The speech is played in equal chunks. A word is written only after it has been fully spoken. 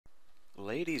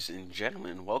Ladies and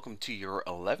gentlemen, welcome to your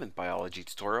 11th biology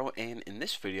tutorial, and in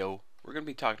this video we're going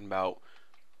to be talking about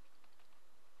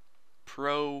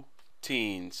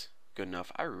proteins. Good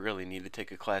enough. I really need to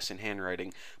take a class in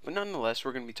handwriting, but nonetheless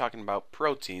we're going to be talking about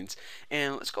proteins,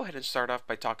 and let's go ahead and start off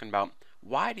by talking about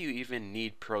why do you even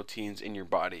need proteins in your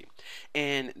body.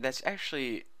 And that's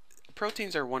actually,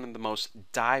 proteins are one of the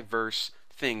most diverse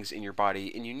things in your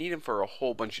body, and you need them for a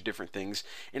whole bunch of different things,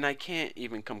 and I can't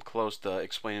even come close to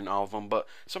explaining all of them, but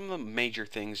some of the major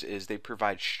things is they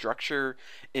provide structure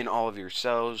in all of your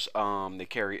cells. They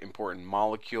carry important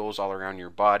molecules all around your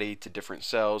body to different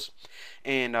cells,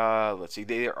 and let's see,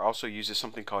 they are also used as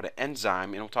something called an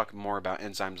enzyme, and we'll talk more about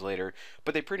enzymes later,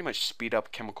 but they pretty much speed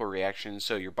up chemical reactions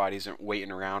so your body isn't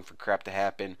waiting around for crap to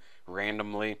happen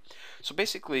randomly. So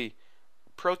basically,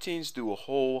 proteins do a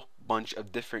whole bunch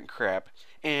of different crap,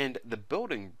 and the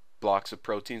building blocks of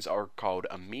proteins are called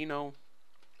amino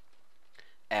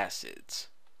acids.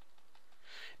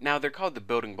 Now, they're called the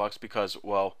building blocks because,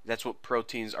 well, that's what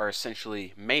proteins are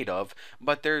essentially made of,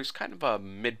 but there's kind of a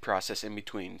mid-process in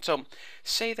between. So,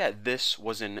 say that this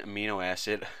was an amino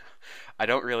acid. I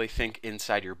don't really think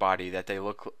inside your body that they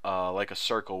look like a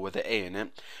circle with an A in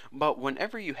it, but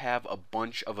whenever you have a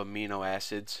bunch of amino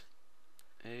acids,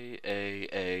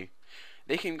 A,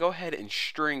 they can go ahead and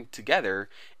string together,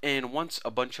 and once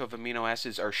a bunch of amino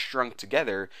acids are strung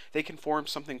together, they can form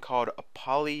something called a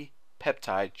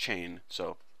polypeptide chain.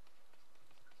 So,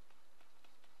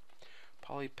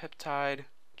 polypeptide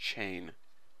chain.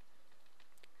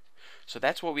 So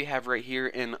that's what we have right here,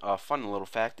 and a fun little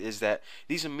fact is that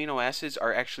these amino acids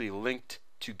are actually linked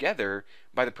together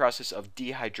by the process of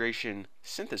dehydration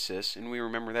synthesis, and we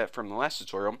remember that from the last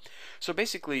tutorial. So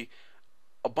basically,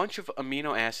 a bunch of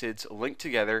amino acids link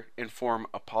together and form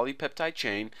a polypeptide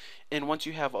chain, and once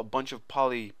you have a bunch of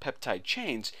polypeptide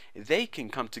chains, they can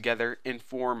come together and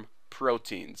form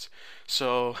proteins.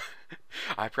 So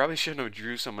I probably shouldn't have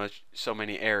drew so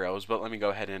many arrows, but let me go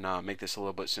ahead and make this a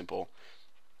little bit simple.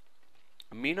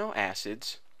 Amino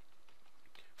acids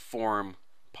form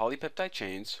polypeptide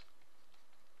chains.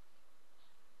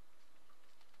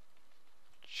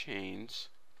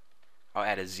 I'll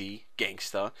add a Z,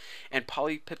 gangsta. And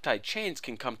polypeptide chains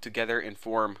can come together and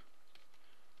form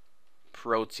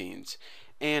proteins.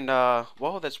 And,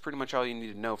 well, that's pretty much all you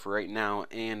need to know for right now.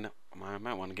 And I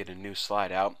might want to get a new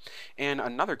slide out. And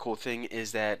another cool thing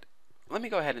is that, let me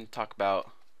go ahead and talk about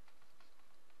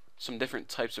some different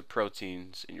types of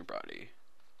proteins in your body.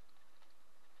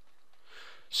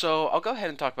 So I'll go ahead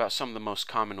and talk about some of the most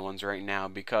common ones right now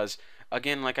because,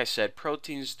 again, like I said,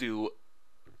 proteins do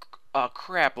a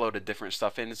crap load of different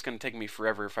stuff, and it's going to take me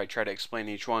forever if I try to explain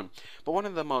each one. But one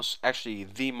of the most, actually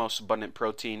the most abundant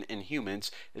protein in humans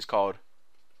is called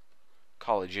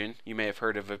collagen. You may have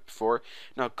heard of it before.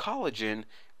 Now, collagen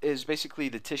is basically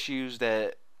the tissues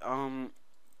that,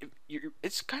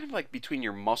 it's kind of like between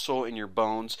your muscle and your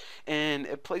bones, and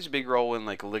it plays a big role in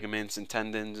like ligaments and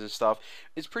tendons and stuff.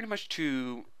 It's pretty much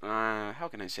to, how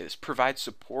can I say this, provide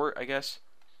support, I guess.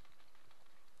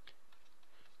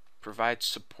 Provide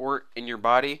support in your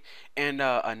body. And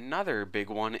another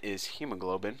big one is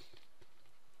hemoglobin.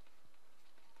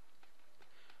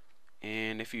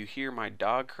 And if you hear my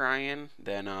dog crying,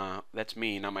 then that's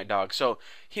me, not my dog. So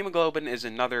hemoglobin is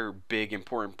another big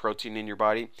important protein in your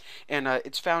body, and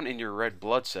it's found in your red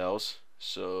blood cells.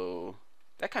 So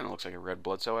that kind of looks like a red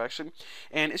blood cell, actually.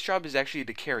 And its job is actually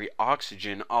to carry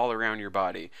oxygen all around your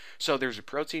body. So there's a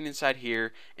protein inside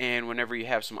here, and whenever you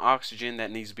have some oxygen that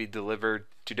needs to be delivered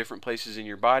to different places in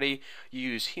your body, you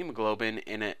use hemoglobin,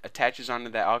 and it attaches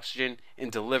onto that oxygen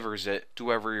and delivers it to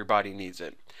wherever your body needs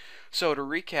it. So to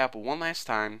recap one last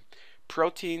time,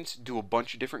 proteins do a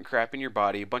bunch of different crap in your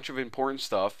body, a bunch of important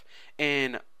stuff,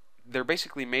 and they're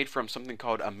basically made from something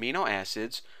called amino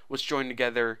acids, which join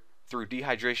together through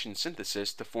dehydration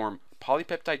synthesis to form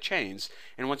polypeptide chains,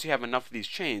 and once you have enough of these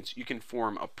chains, you can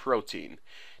form a protein.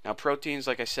 Now, proteins,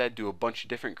 like I said, do a bunch of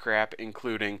different crap,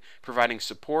 including providing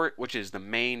support, which is the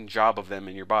main job of them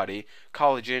in your body.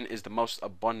 Collagen is the most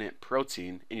abundant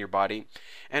protein in your body,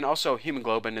 and also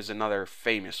hemoglobin is another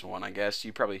famous one, I guess.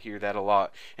 You probably hear that a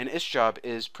lot, and its job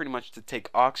is pretty much to take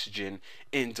oxygen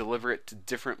and deliver it to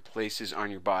different places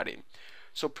on your body.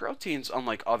 So proteins,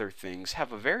 unlike other things,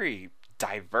 have a very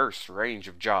diverse range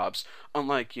of jobs,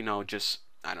 unlike, just,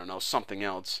 I don't know, something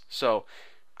else. So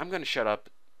I'm going to shut up.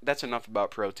 That's enough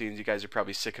about proteins. You guys are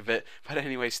probably sick of it. But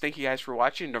anyways, thank you guys for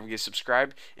watching. Don't forget to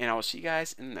subscribe, and I will see you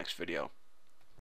guys in the next video.